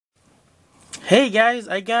Hey guys,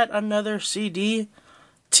 I got another CD,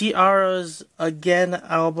 T-ara's Again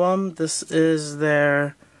album. This is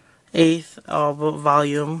their 8th album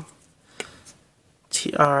volume.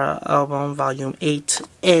 T-ara album volume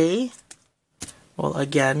 8A. Well,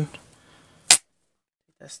 again.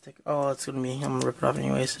 That stick. Oh, it's gonna be. I'm gonna rip it off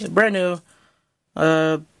anyways. Brand new.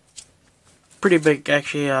 Pretty big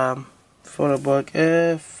actually. Photo book.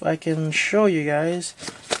 If I can show you guys,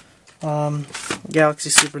 Galaxy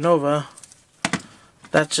Supernova.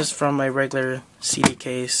 That's just from my regular CD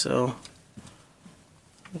case, so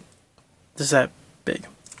this is that big.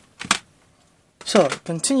 So,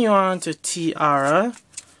 continue on to T-ara.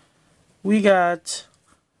 We got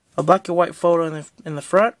a black and white photo in the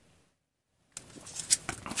front.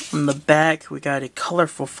 In the back, we got a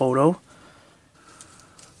colorful photo.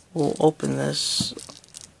 We'll open this.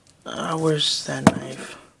 Where's that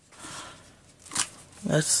knife?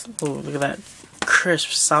 Oh, look at that crisp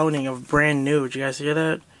sounding of brand new. Did you guys hear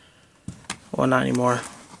that? Well, not anymore.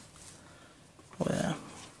 Oh, yeah.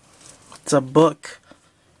 It's a book.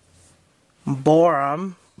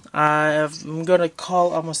 Borum. I'm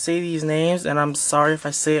gonna say these names, and I'm sorry if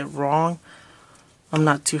I say it wrong. I'm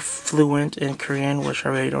not too fluent in Korean, which I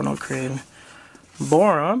really don't know Korean.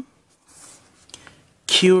 Borum.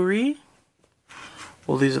 Curie.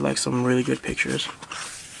 Well, these are like some really good pictures.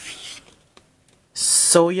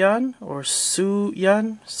 Soyeon or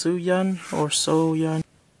Suyeon, or Soyeon.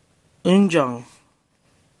 Eunjung.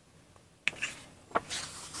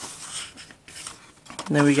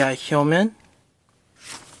 Then we got Hyomin.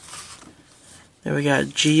 Then we got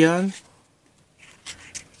Jiyeon.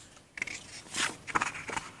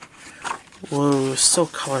 Whoa, so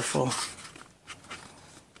colorful.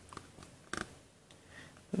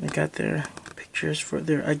 And they got their pictures for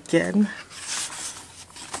their Again.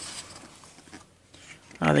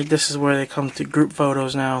 I think this is where they come to group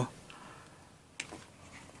photos now.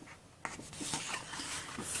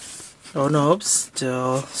 Oh no,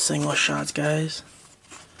 still single shots, guys.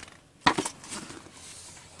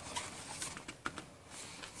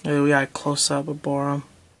 Maybe we got a close up of Borum.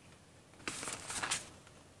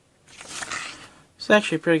 It's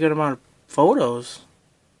actually a pretty good amount of photos.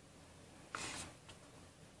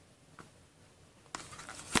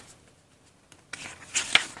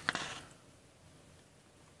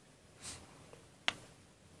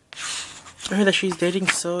 I heard that she's dating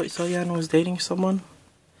Soyeon was dating someone.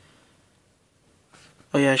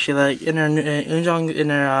 Oh yeah, she like in her Eunjung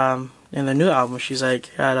in the new album, she's like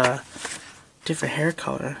had a different hair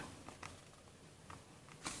color,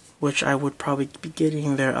 which I would probably be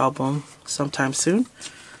getting their album sometime soon.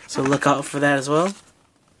 So look out for that as well.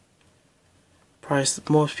 Probably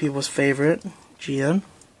most people's favorite, Jiyeon.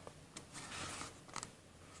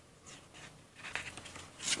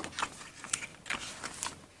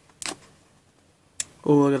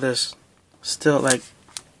 Oh, look at this. Still like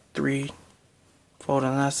 3 photos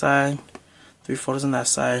on that side, 3 photos on that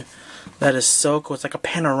side. That is so cool. It's like a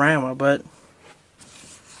panorama, but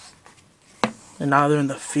and now they're in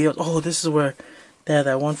the field. Oh, this is where they had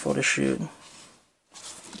that one photo shoot.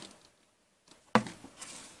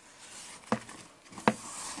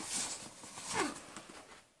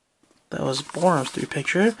 That was Borum's 3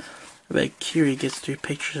 picture. I bet Curie gets 3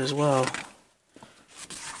 pictures as well.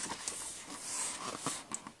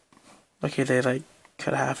 Okay, they like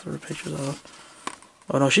cut half of her pictures off.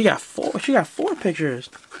 Oh no, she got 4. She got 4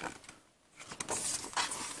 pictures.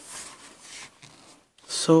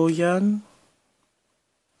 Soyeon.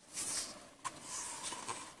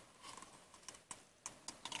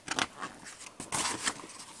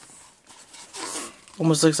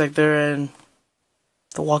 Almost looks like they're in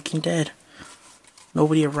The Walking Dead.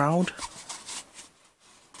 Nobody around.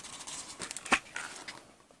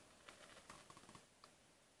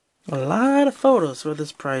 A lot of photos for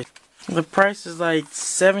this price. The price is like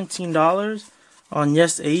 $17 on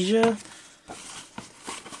Yes Asia,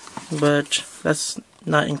 but that's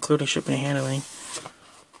not including shipping and handling.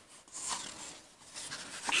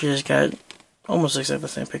 She just got almost looks like the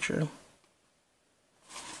same picture.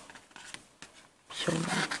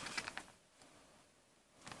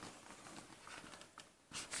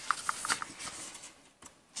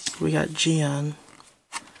 We got Jiyeon,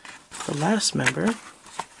 the last member.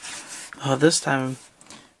 Oh, this time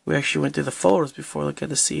we actually went through the photos before looking at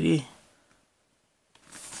the CD.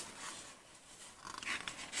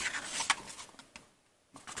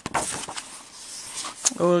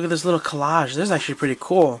 Oh, look at this little collage. This is actually pretty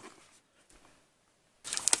cool.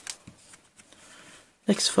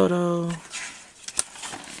 Next photo.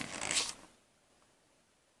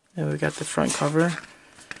 And we got the front cover,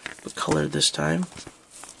 but colored this time.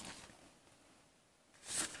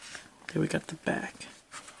 Then we got the back.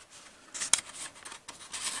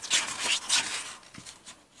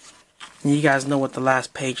 And you guys know what the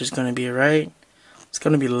last page is going to be, right? It's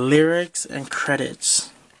going to be lyrics and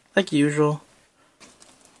credits, like usual.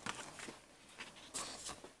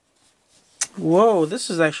 Whoa, this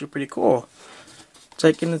is actually pretty cool. It's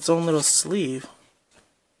like in its own little sleeve.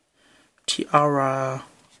 T-ara.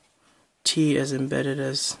 T is embedded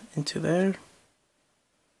as into there.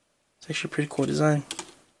 It's actually a pretty cool design.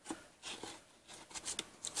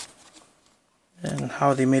 And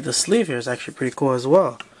how they made the sleeve here is actually pretty cool as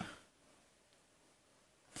well.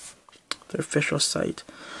 Their official site.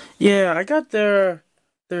 Yeah, I got their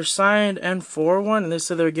signed N4 one, and they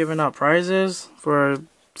said they were giving out prizes for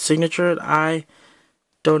signature. I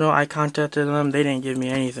don't know. I contacted them. They didn't give me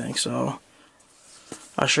anything, so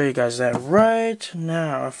I'll show you guys that right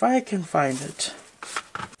now if I can find it.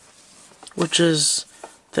 Which is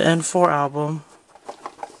the N4 album,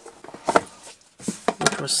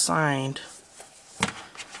 which was signed.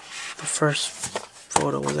 The first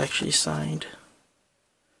photo was actually signed.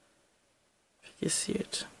 You see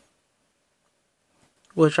it,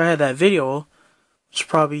 which I had that video, which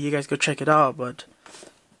probably you guys go check it out, but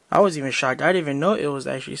I was even shocked. I didn't even know it was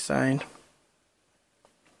actually signed.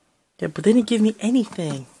 Yeah, but they didn't give me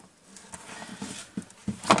anything.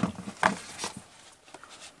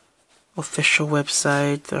 Official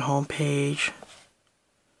website, their homepage.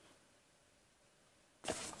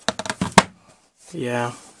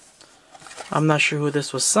 Yeah, I'm not sure who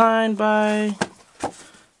this was signed by.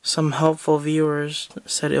 Some helpful viewers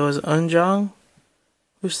said it was Unjong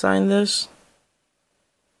who signed this.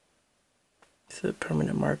 See the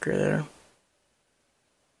permanent marker there.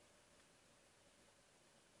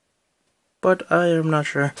 But I am not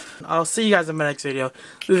sure. I'll see you guys in my next video.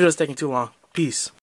 This video is taking too long. Peace.